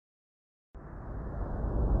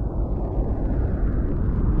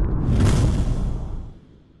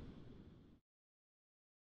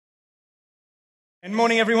Good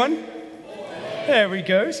morning, everyone. There we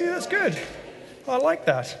go. See, that's good. I like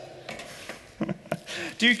that.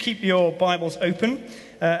 Do keep your Bibles open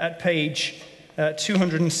at page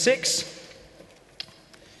 206.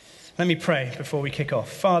 Let me pray before we kick off.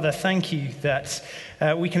 Father, thank you that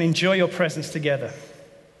we can enjoy your presence together.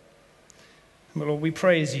 But Lord, we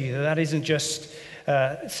praise you that isn't just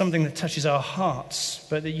something that touches our hearts,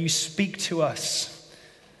 but that you speak to us.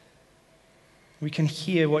 We can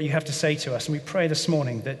hear what you have to say to us. And we pray this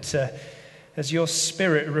morning that as your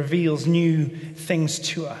Spirit reveals new things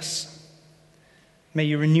to us, may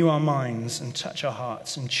you renew our minds and touch our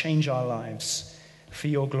hearts and change our lives for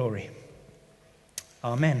your glory.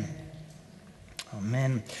 Amen.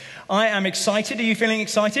 Amen. I am excited. Are you feeling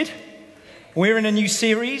excited? We're in a new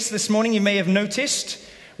series this morning. You may have noticed.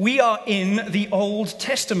 We are in the Old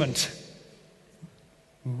Testament.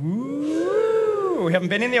 We haven't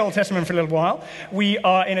been in the Old Testament for a little while. We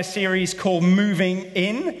are in a series called Moving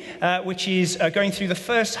In, which is going through the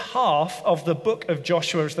first half of the book of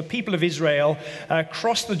Joshua as the people of Israel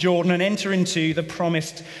cross the Jordan and enter into the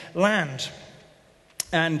promised land.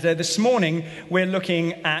 And this morning, we're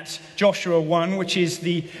looking at Joshua 1, which is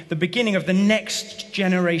the beginning of the next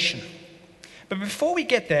generation. But before we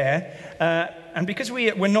get there, and because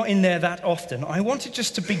we're not in there that often, I wanted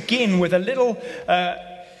just to begin with a little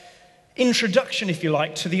introduction, if you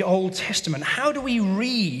like, to the Old Testament. How do we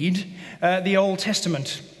read the Old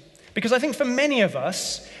Testament? Because I think for many of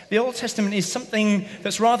us, the Old Testament is something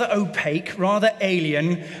that's rather opaque, rather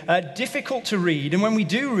alien, difficult to read. And when we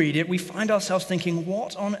do read it, we find ourselves thinking,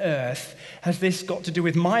 what on earth has this got to do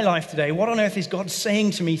with my life today? What on earth is God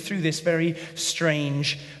saying to me through this very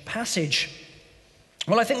strange passage?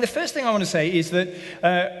 Well, I think the first thing I want to say is that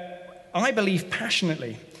I believe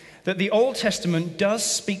passionately that the Old Testament does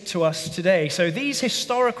speak to us today. So these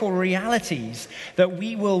historical realities that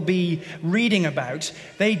we will be reading about,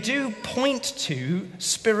 they do point to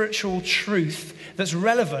spiritual truth that's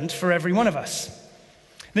relevant for every one of us.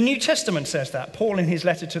 The New Testament says that. Paul, in his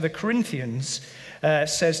letter to the Corinthians,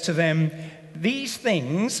 says to them, these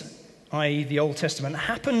things, i.e. the Old Testament,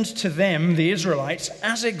 happened to them, the Israelites,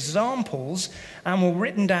 as examples and were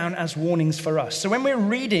written down as warnings for us. So when we're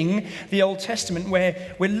reading the Old Testament,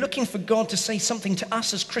 we're looking for God to say something to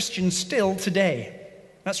us as Christians still today.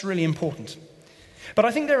 That's really important. But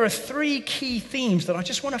I think there are three key themes that I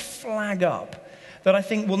just want to flag up that I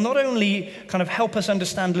think will not only kind of help us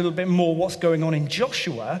understand a little bit more what's going on in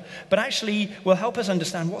Joshua, but actually will help us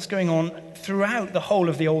understand what's going on throughout the whole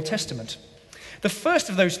of the Old Testament. The first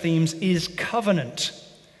of those themes is covenant.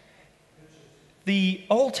 The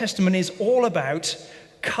Old Testament is all about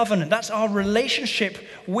covenant. That's our relationship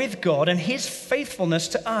with God and his faithfulness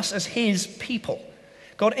to us as his people.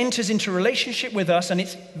 God enters into relationship with us, and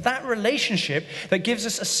it's that relationship that gives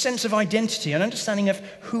us a sense of identity, an understanding of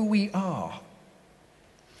who we are.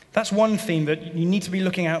 That's one theme that you need to be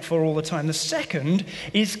looking out for all the time. The second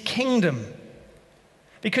is kingdom.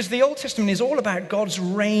 Because the Old Testament is all about God's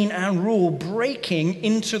reign and rule breaking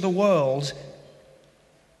into the world.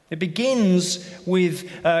 It begins with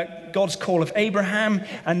God's call of Abraham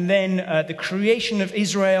and then the creation of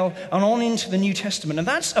Israel and on into the New Testament. And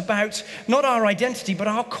that's about not our identity, but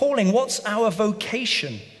our calling. What's our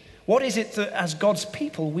vocation? What is it that as God's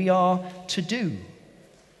people we are to do?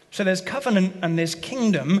 So there's covenant and there's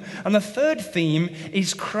kingdom. And the third theme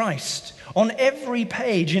is Christ. On every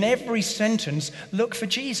page, in every sentence, look for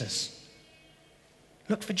Jesus.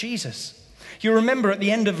 Look for Jesus. You remember at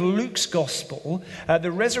the end of Luke's gospel,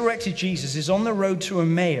 the resurrected Jesus is on the road to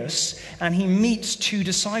Emmaus and he meets two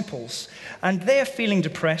disciples. And they're feeling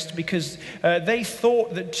depressed because they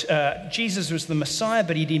thought that Jesus was the Messiah,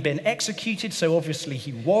 but he'd been executed, so obviously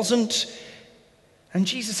he wasn't. And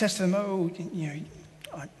Jesus says to them,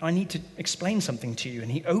 I need to explain something to you. And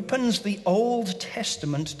he opens the Old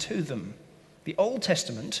Testament to them. The Old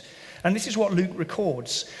Testament. And this is what Luke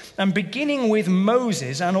records. And beginning with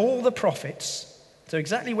Moses and all the prophets, so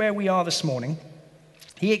exactly where we are this morning,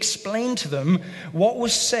 he explained to them what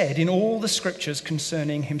was said in all the scriptures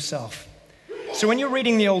concerning himself. So when you're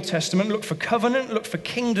reading the Old Testament, look for covenant, look for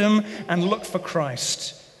kingdom, and look for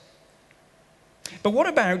Christ. But what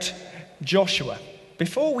about Joshua?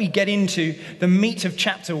 Before we get into the meat of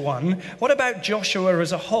chapter 1, what about Joshua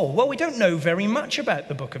as a whole? Well, we don't know very much about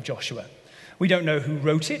the book of Joshua. We don't know who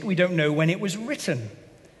wrote it. We don't know when it was written.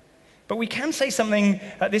 But we can say something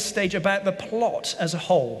at this stage about the plot as a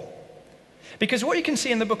whole. Because what you can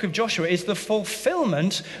see in the book of Joshua is the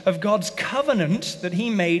fulfillment of God's covenant that he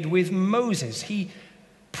made with Moses. He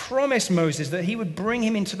promised Moses that he would bring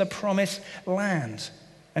him into the promised land.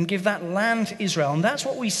 and give that land to Israel. And that's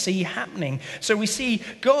what we see happening. So we see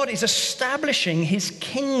God is establishing his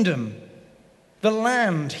kingdom, the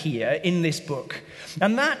land here in this book.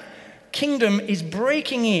 And that kingdom is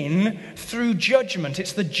breaking in through judgment.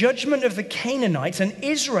 It's the judgment of the Canaanites, and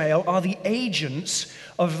Israel are the agents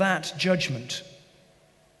of that judgment.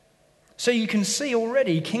 So you can see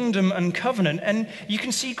already kingdom and covenant, and you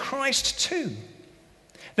can see Christ too.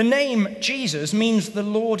 The name Jesus means the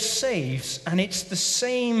Lord saves, and it's the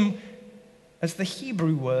same as the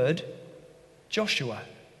Hebrew word Joshua.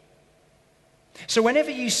 So whenever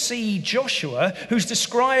you see Joshua, who's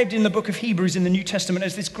described in the book of Hebrews in the New Testament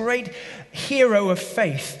as this great hero of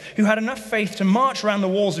faith, who had enough faith to march around the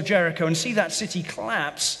walls of Jericho and see that city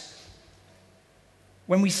collapse,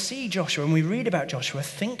 when we see Joshua and we read about Joshua,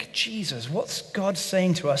 think Jesus. What's God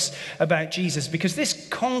saying to us about Jesus? Because this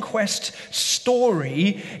conquest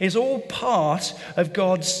story is all part of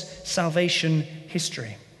God's salvation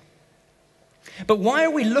history. But why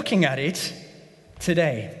are we looking at it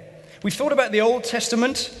today? We've thought about the Old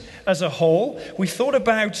Testament as a whole. We've thought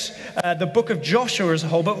about the book of Joshua as a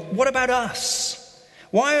whole. But what about us?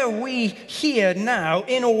 Why are we here now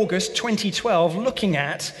in August 2012 looking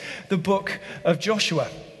at the book of Joshua?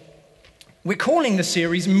 We're calling the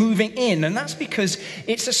series Moving In, and that's because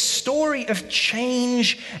it's a story of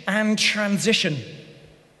change and transition.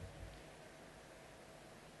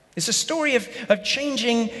 It's a story of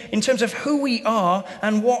changing in terms of who we are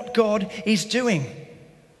and what God is doing.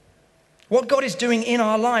 What God is doing in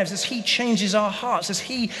our lives as he changes our hearts, as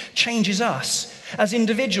he changes us as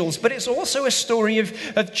individuals. But it's also a story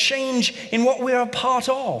of change in what we're a part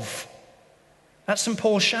of. That's St.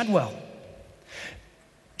 Paul's Shadwell.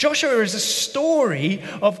 Joshua is a story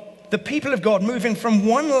of the people of God moving from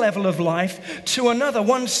one level of life to another,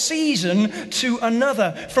 one season to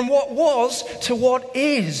another, from what was to what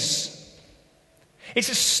is. It's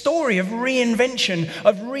a story of reinvention,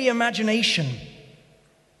 of reimagination.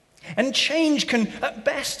 And change can, at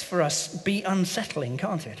best for us, be unsettling,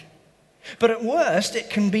 can't it? But at worst,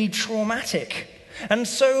 it can be traumatic. And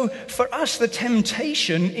so, for us, the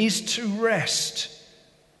temptation is to rest.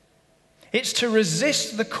 It's to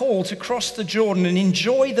resist the call to cross the Jordan and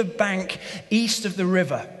enjoy the bank east of the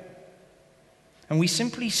river. And we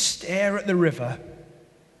simply stare at the river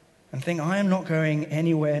and think, I am not going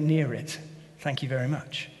anywhere near it. Thank you very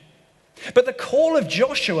much. But the call of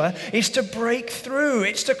Joshua is to break through,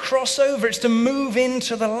 it's to cross over, it's to move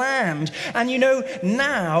into the land. And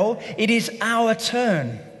now it is our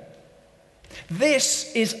turn.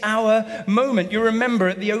 This is our moment. You remember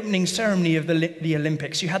at the opening ceremony of the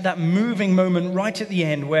Olympics, you had that moving moment right at the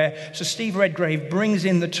end where Sir Steve Redgrave brings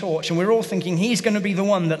in the torch, and we're all thinking he's going to be the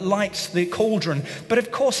one that lights the cauldron. But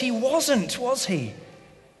of course he wasn't, was he?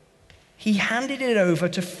 He handed it over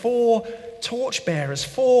to 4 torchbearers,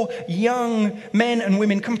 4 young men and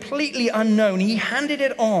women, completely unknown. He handed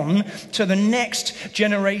it on to the next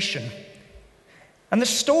generation. And the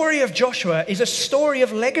story of Joshua is a story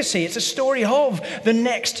of legacy. It's a story of the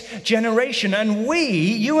next generation. And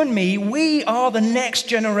you and me, we are the next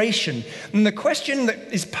generation. And the question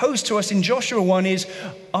that is posed to us in Joshua 1 is,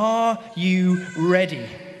 are you ready?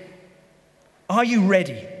 Are you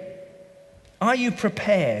ready? Are you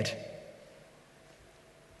prepared?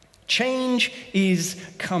 Change is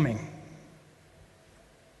coming.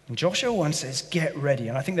 And Joshua 1 says, get ready.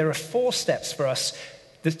 And I think there are 4 steps for us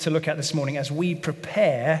to look at this morning as we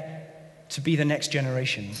prepare to be the next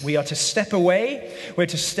generation. We are to step away, we're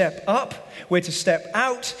to step up, we're to step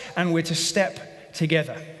out, and we're to step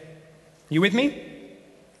together. You with me?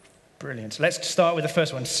 Brilliant. Let's start with the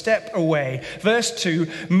first one. Step away. Verse 2,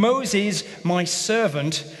 Moses, my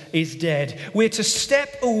servant, is dead. We're to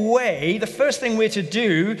step away. The first thing we're to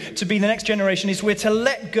do to be the next generation is we're to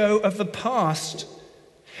let go of the past.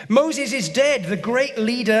 Moses is dead. The great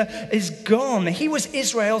leader is gone. He was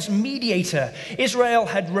Israel's mediator. Israel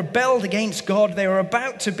had rebelled against God. They were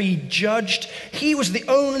about to be judged. He was the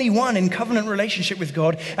only one in covenant relationship with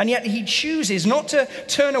God. And yet he chooses not to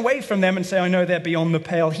turn away from them and say, I know they're beyond the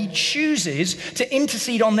pale. He chooses to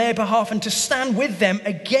intercede on their behalf and to stand with them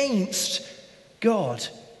against God.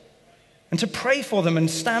 And to pray for them and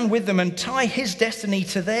stand with them and tie his destiny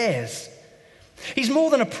to theirs. He's more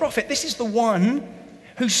than a prophet. This is the one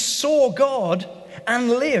who saw God and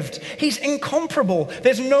lived. He's incomparable.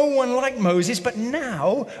 There's no one like Moses, but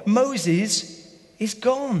now Moses is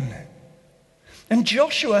gone. And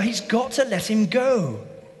Joshua, he's got to let him go.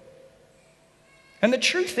 And the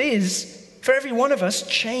truth is, for every one of us,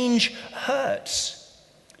 change hurts.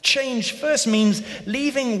 Change first means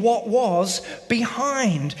leaving what was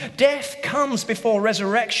behind. Death comes before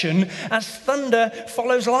resurrection as thunder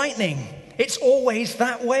follows lightning. It's always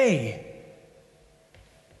that way.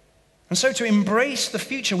 And so to embrace the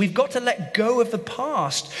future, we've got to let go of the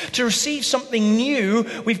past. To receive something new,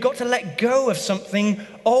 we've got to let go of something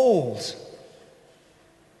old.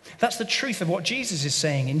 That's the truth of what Jesus is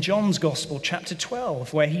saying in John's Gospel, chapter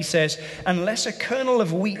 12, where he says, "Unless a kernel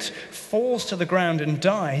of wheat falls to the ground and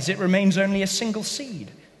dies, it remains only a single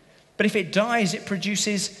seed. But if it dies, it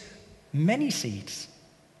produces many seeds."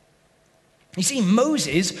 You see,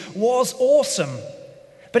 Moses was awesome,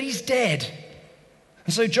 but he's dead.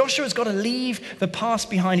 And so Joshua's got to leave the past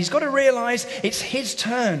behind. He's got to realize it's his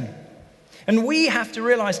turn. And we have to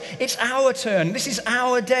realize it's our turn. This is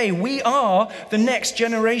our day. We are the next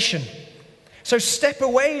generation. So step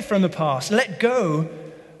away from the past. Let go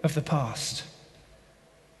of the past.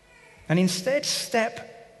 And instead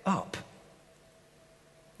step up.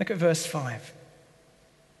 Look at verse 5.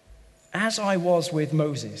 "As I was with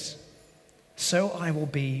Moses, so I will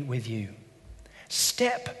be with you."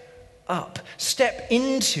 Step up. Step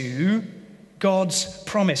into God's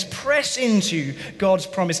promise. Press into God's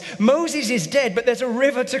promise. Moses is dead, but there's a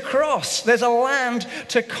river to cross. There's a land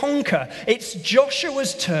to conquer. It's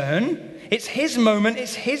Joshua's turn. It's his moment.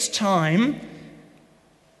 It's his time.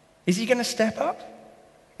 Is he going to step up?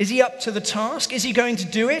 Is he up to the task? Is he going to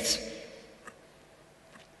do it?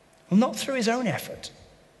 Well, not through his own effort.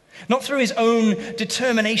 Not through his own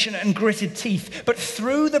determination and gritted teeth, but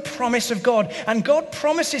through the promise of God. And God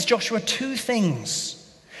promises Joshua two things.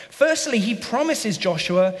 Firstly, he promises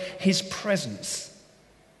Joshua his presence.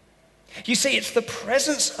 You see, it's the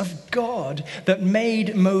presence of God that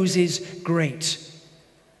made Moses great.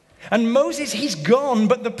 And Moses, he's gone,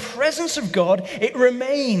 but the presence of God, it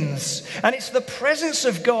remains. And it's the presence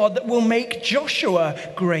of God that will make Joshua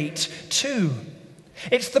great too.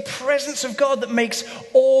 It's the presence of God that makes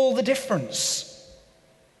all the difference.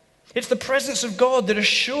 It's the presence of God that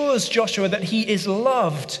assures Joshua that he is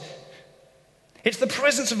loved. It's the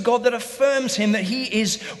presence of God that affirms him that he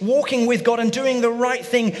is walking with God and doing the right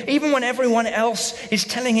thing, even when everyone else is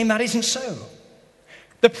telling him that isn't so.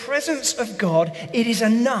 The presence of God, it is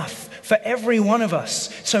enough for every one of us.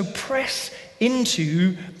 So press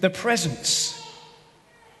into the presence.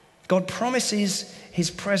 God promises his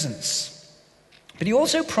presence, but he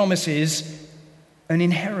also promises an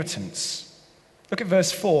inheritance. Look at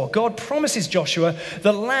verse 4. God promises Joshua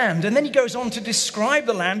the land, and then he goes on to describe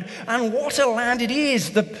the land, and what a land it is.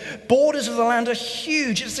 The borders of the land are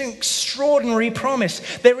huge. It's an extraordinary promise.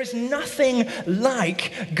 There is nothing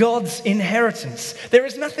like God's inheritance. There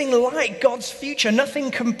is nothing like God's future.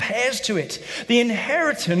 Nothing compares to it. The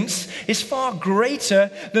inheritance is far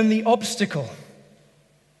greater than the obstacle.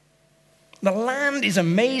 The land is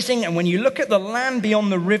amazing, and when you look at the land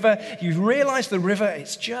beyond the river, you realize the river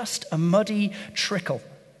is just a muddy trickle.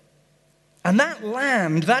 And that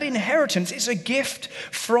land, that inheritance, is a gift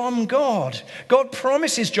from God. God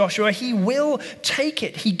promises Joshua he will take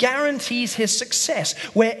it. He guarantees his success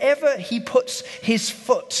wherever he puts his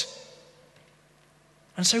foot.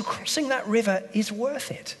 And so crossing that river is worth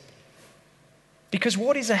it. Because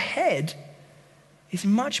what is ahead is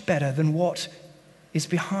much better than what is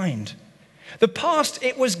behind. The past,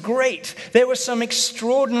 it was great. There were some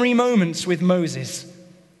extraordinary moments with Moses.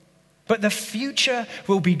 But the future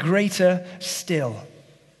will be greater still.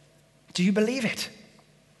 Do you believe it?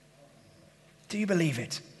 Do you believe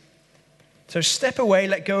it? So step away,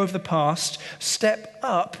 let go of the past. Step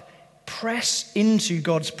up, press into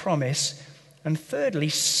God's promise. And thirdly,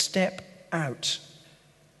 step out.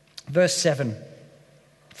 Verse 7,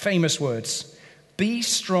 famous words. Be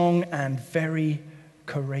strong and very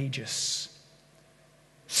courageous.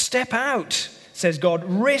 Step out, says God.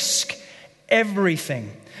 Risk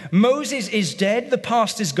everything. Moses is dead. The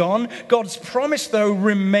past is gone. God's promise, though,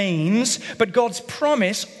 remains. But God's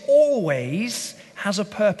promise always has a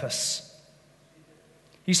purpose.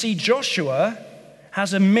 You see, Joshua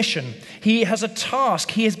has a mission. He has a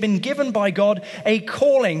task. He has been given by God a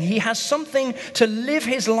calling. He has something to live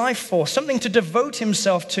his life for, something to devote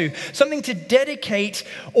himself to, something to dedicate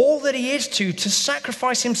all that he is to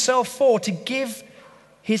sacrifice himself for, to give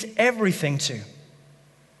his everything to.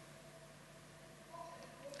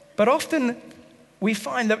 But often we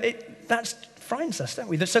find that that frightens us, don't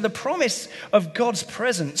we? So the promise of God's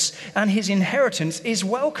presence and his inheritance is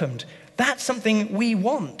welcomed. That's something we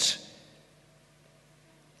want.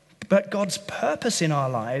 But God's purpose in our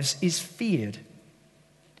lives is feared.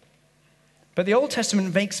 But the Old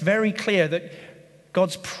Testament makes very clear that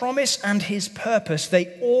God's promise and his purpose,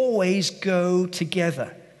 they always go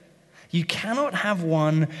together. You cannot have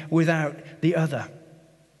one without the other.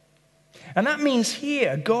 And that means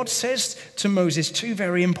here, God says to Moses two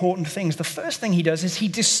very important things. The first thing he does is he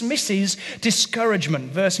dismisses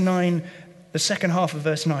discouragement. Verse 9, the second half of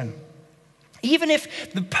verse 9. Even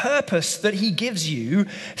if the purpose that he gives you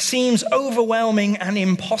seems overwhelming and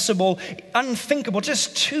impossible, unthinkable,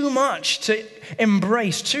 just too much to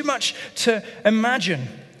embrace, too much to imagine,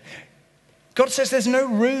 God says there's no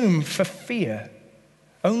room for fear,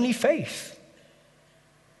 only faith.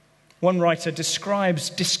 One writer describes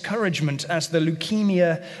discouragement as the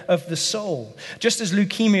leukemia of the soul. Just as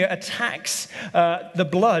leukemia attacks the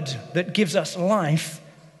blood that gives us life,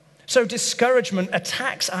 so discouragement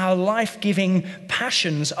attacks our life-giving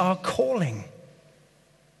passions, our calling.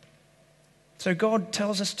 So God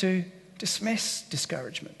tells us to dismiss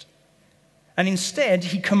discouragement. And instead,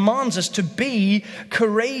 he commands us to be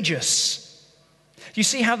courageous. You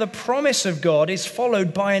see how the promise of God is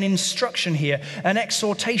followed by an instruction here, an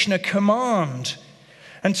exhortation, a command.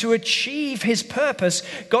 And to achieve his purpose,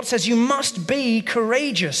 God says you must be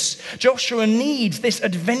courageous. Joshua needs this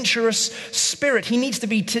adventurous spirit. He needs to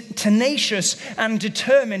be tenacious and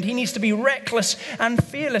determined. He needs to be reckless and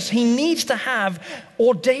fearless. He needs to have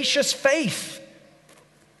audacious faith.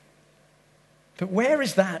 But where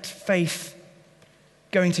is that faith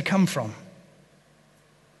going to come from?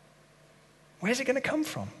 Where's it going to come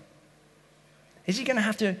from? Is he going to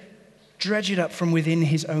have to dredge it up from within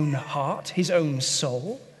his own heart, his own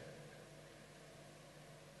soul?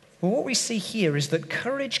 Well, what we see here is that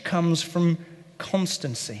courage comes from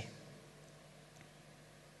constancy.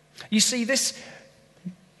 You see, this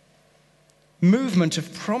movement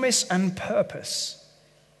of promise and purpose,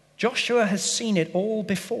 Joshua has seen it all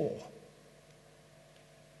before.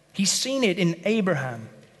 He's seen it in Abraham,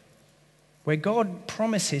 where God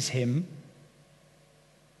promises him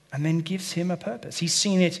and then gives him a purpose. He's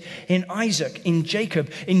seen it in Isaac, in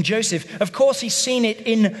Jacob, in Joseph. Of course, he's seen it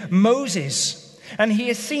in Moses. And he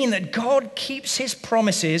has seen that God keeps his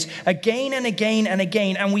promises again and again and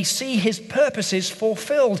again. And we see his purposes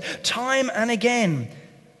fulfilled time and again.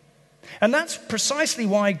 And that's precisely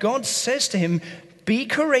why God says to him, be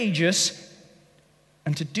courageous.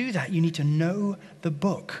 And to do that, you need to know the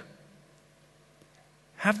book.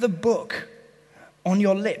 Have the book on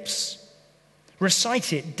your lips.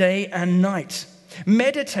 Recite it day and night.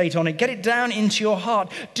 Meditate on it. Get it down into your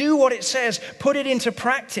heart. Do what it says. Put it into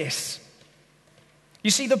practice. You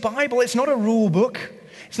see, the Bible, it's not a rule book.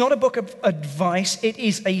 It's not a book of advice. It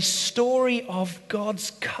is a story of God's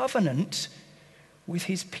covenant with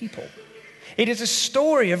his people. It is a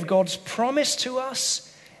story of God's promise to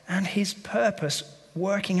us and his purpose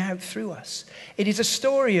working out through us. It is a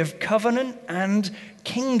story of covenant and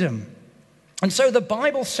kingdom. And so the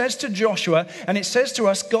Bible says to Joshua, and it says to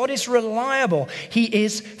us, God is reliable. He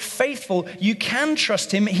is faithful. You can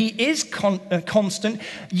trust him. He is constant.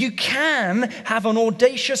 You can have an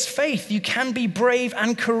audacious faith. You can be brave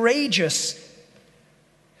and courageous.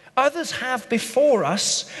 Others have before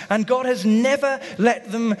us, and God has never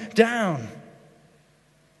let them down.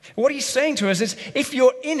 What he's saying to us is, if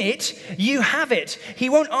you're in it, you have it. He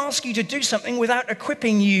won't ask you to do something without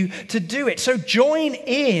equipping you to do it. So join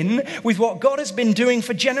in with what God has been doing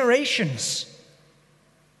for generations.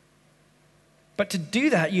 But to do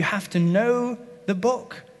that, you have to know the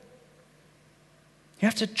book. You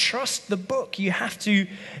have to trust the book. You have to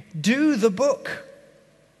do the book.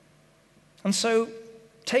 And so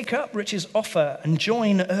take up Rich's offer and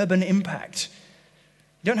join Urban Impact.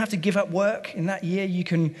 You don't have to give up work in that year. You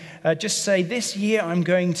can just say, this year I'm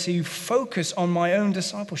going to focus on my own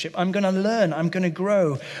discipleship. I'm going to learn. I'm going to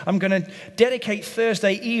grow. I'm going to dedicate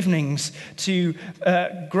Thursday evenings to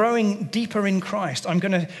growing deeper in Christ. I'm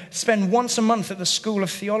going to spend once a month at the School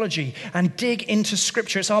of Theology and dig into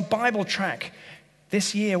Scripture. It's our Bible track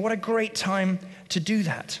this year. What a great time to do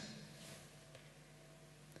that.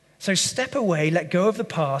 So step away, let go of the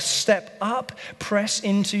past, step up, press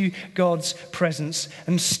into God's presence,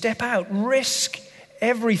 and step out. Risk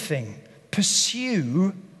everything.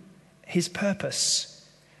 Pursue his purpose.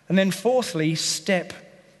 And then fourthly, step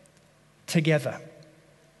together.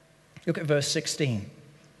 Look at verse 16.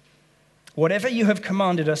 Whatever you have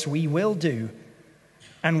commanded us, we will do.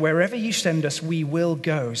 And wherever you send us, we will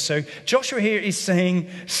go. So Joshua here is saying,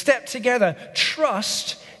 step together.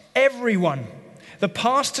 Trust everyone. The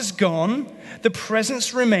past has gone, the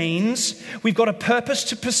present remains, we've got a purpose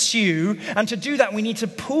to pursue, and to do that we need to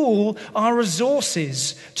pool our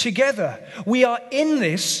resources together. We are in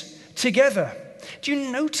this together. Do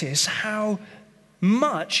you notice how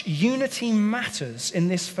much unity matters in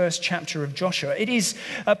this first chapter of Joshua? It is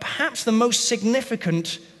perhaps the most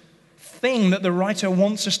significant thing that the writer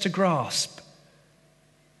wants us to grasp.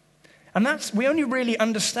 And we only really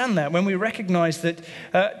understand that when we recognize that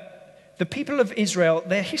the people of Israel,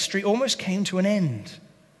 their history almost came to an end.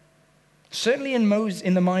 Certainly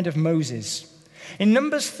in the mind of Moses. In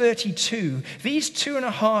Numbers 32, these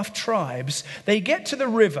 2.5 tribes, they get to the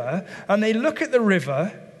river and they look at the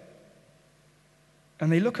river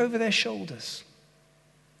and they look over their shoulders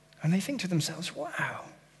and they think to themselves, wow,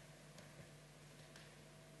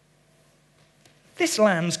 this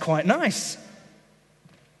land's quite nice.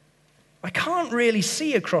 I can't really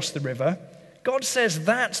see across the river. God says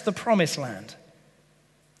that's the promised land.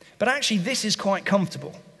 But actually, this is quite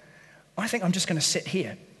comfortable. I think I'm just going to sit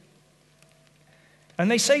here.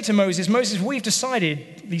 And they say to Moses, we've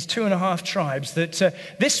decided, these 2.5 tribes, that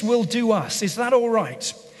this will do us. Is that all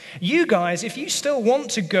right? You guys, if you still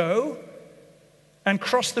want to go and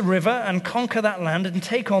cross the river and conquer that land and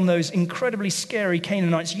take on those incredibly scary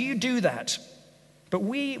Canaanites, you do that. But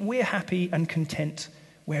we're happy and content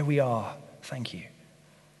where we are. Thank you.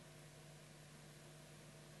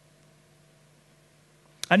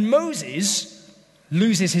 And Moses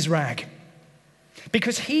loses his rag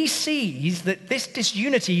because he sees that this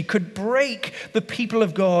disunity could break the people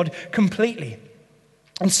of God completely.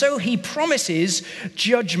 And so he promises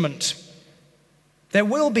judgment. There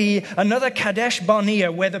will be another Kadesh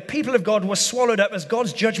Barnea where the people of God were swallowed up as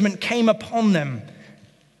God's judgment came upon them.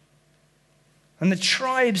 And the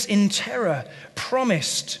tribes in terror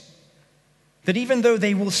promised that even though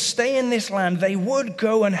they will stay in this land, they would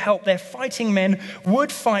go and help. Their fighting men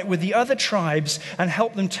would fight with the other tribes and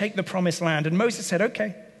help them take the promised land. And Moses said,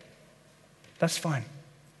 okay, that's fine.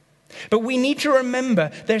 But we need to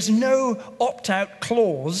remember there's no opt-out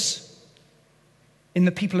clause in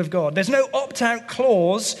the people of God. There's no opt-out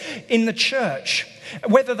clause in the church.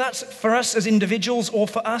 Whether that's for us as individuals or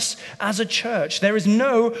for us as a church, there is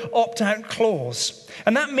no opt-out clause.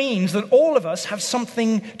 And that means that all of us have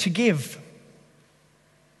something to give.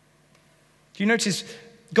 Do you notice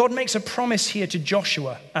God makes a promise here to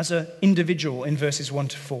Joshua as an individual in verses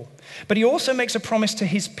 1-4. But he also makes a promise to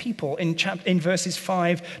his people in verses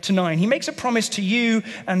 5-9. He makes a promise to you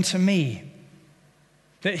and to me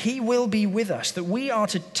that he will be with us, that we are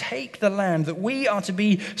to take the land, that we are to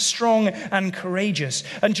be strong and courageous.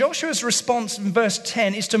 And Joshua's response in verse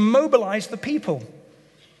 10 is to mobilize the people. Do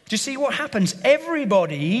you see what happens?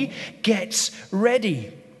 Everybody gets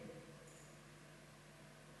ready.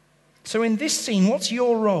 So in this scene, what's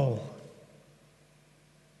your role?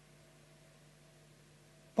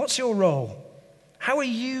 What's your role? How are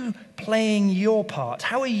you playing your part?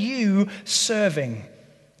 How are you serving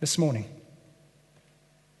this morning?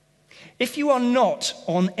 If you are not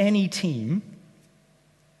on any team,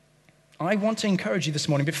 I want to encourage you this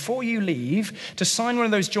morning, before you leave, to sign one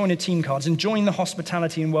of those join a team cards and join the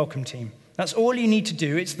hospitality and welcome team. That's all you need to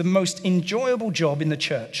do. It's the most enjoyable job in the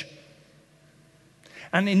church.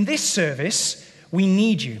 And in this service, we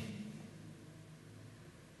need you.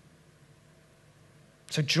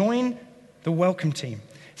 So join the welcome team.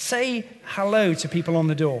 Say hello to people on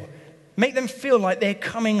the door. Make them feel like they're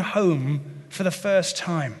coming home for the first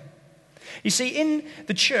time. You see, in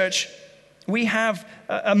the church, we have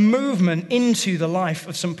a movement into the life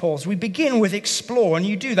of St. Paul's. We begin with explore, and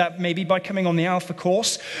you do that maybe by coming on the Alpha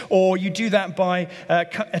course, or you do that by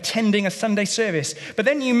attending a Sunday service. But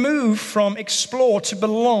then you move from explore to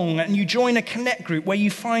belong, and you join a connect group where you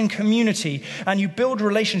find community, and you build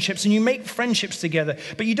relationships, and you make friendships together.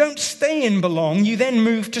 But you don't stay in belong, you then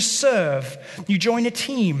move to serve. You join a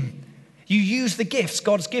team. You use the gifts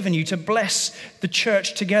God's given you to bless the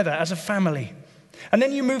church together as a family. And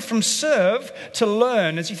then you move from serve to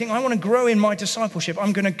learn. As you think, I want to grow in my discipleship.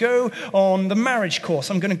 I'm going to go on the marriage course.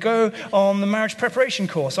 I'm going to go on the marriage preparation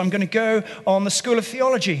course. I'm going to go on the School of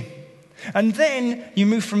Theology. And then you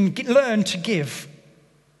move from learn to give.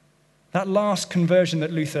 That last conversion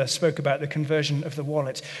that Luther spoke about, the conversion of the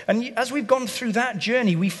wallet. And as we've gone through that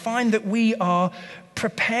journey, we find that we are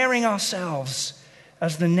preparing ourselves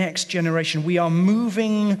as the next generation. We are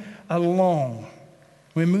moving along.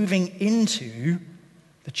 We're moving into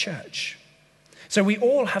the church. So we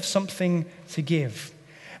all have something to give,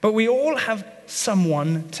 but we all have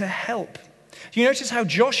someone to help. You notice how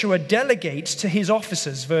Joshua delegates to his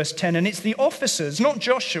officers, verse 10, and it's the officers, not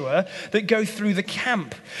Joshua, that go through the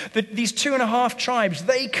camp. These 2.5 tribes,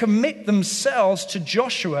 they commit themselves to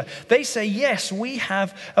Joshua. They say, yes, we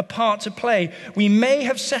have a part to play. We may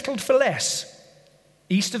have settled for less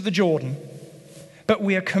east of the Jordan, but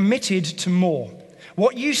we are committed to more.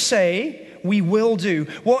 What you say, we will do.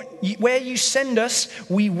 Where you send us,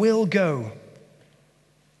 we will go.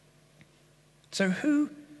 So who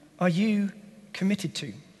are you committed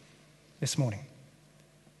to? this morning?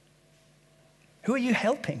 Who are you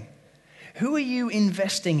helping? Who are you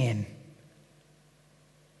investing in?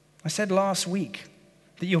 I said last week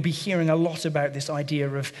that you'll be hearing a lot about this idea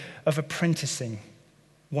of apprenticing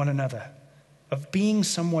one another, of being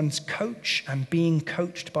someone's coach and being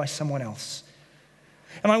coached by someone else.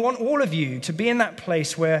 And I want all of you to be in that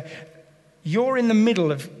place where you're in the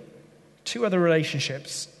middle of two other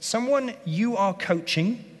relationships, someone you are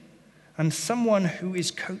coaching and someone who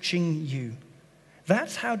is coaching you.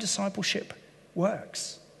 That's how discipleship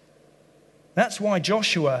works. That's why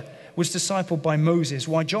Joshua was discipled by Moses,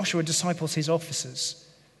 why Joshua disciples his officers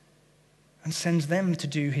and sends them to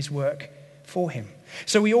do his work for him.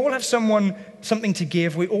 So we all have something to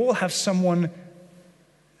give. We all have someone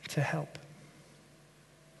to help.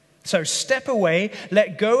 So step away,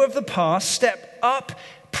 let go of the past, step up,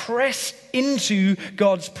 press into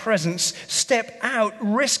God's presence, step out,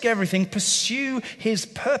 risk everything, pursue his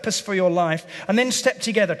purpose for your life, and then step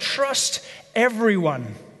together. Trust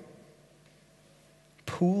everyone.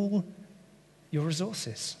 Pool your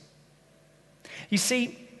resources. You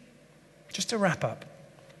see, just to wrap up,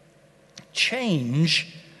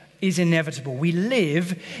 change is inevitable. We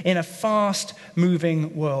live in a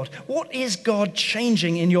fast-moving world. What is God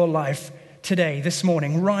changing in your life today, this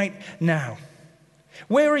morning, right now?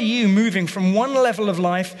 Where are you moving from one level of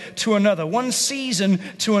life to another, one season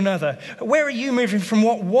to another? Where are you moving from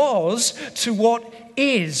what was to what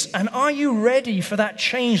is? And are you ready for that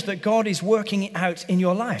change that God is working out in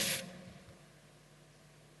your life?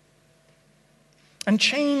 And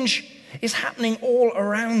change is happening all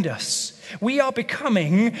around us. We are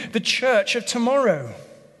becoming the church of tomorrow.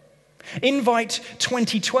 Invite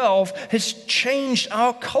 2012 has changed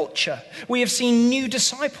our culture. We have seen new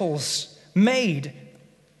disciples made.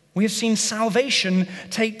 We have seen salvation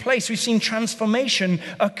take place. We've seen transformation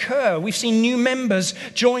occur. We've seen new members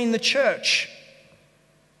join the church.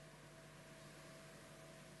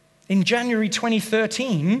 In January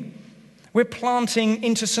 2013, we're planting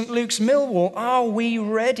into St. Luke's Millwall. Are we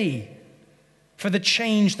ready for the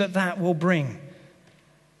change that will bring?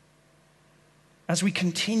 As we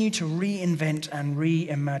continue to reinvent and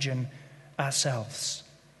reimagine ourselves.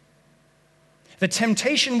 The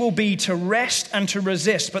temptation will be to rest and to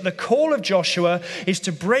resist, but the call of Joshua is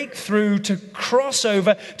to break through, to cross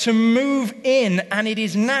over, to move in, and it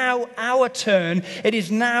is now our turn. It is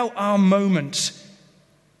now our moment.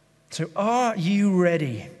 So are you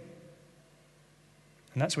ready?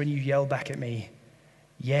 And that's when you yell back at me,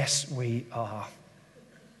 yes, we are.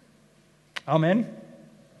 Amen.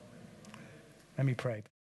 Let me pray.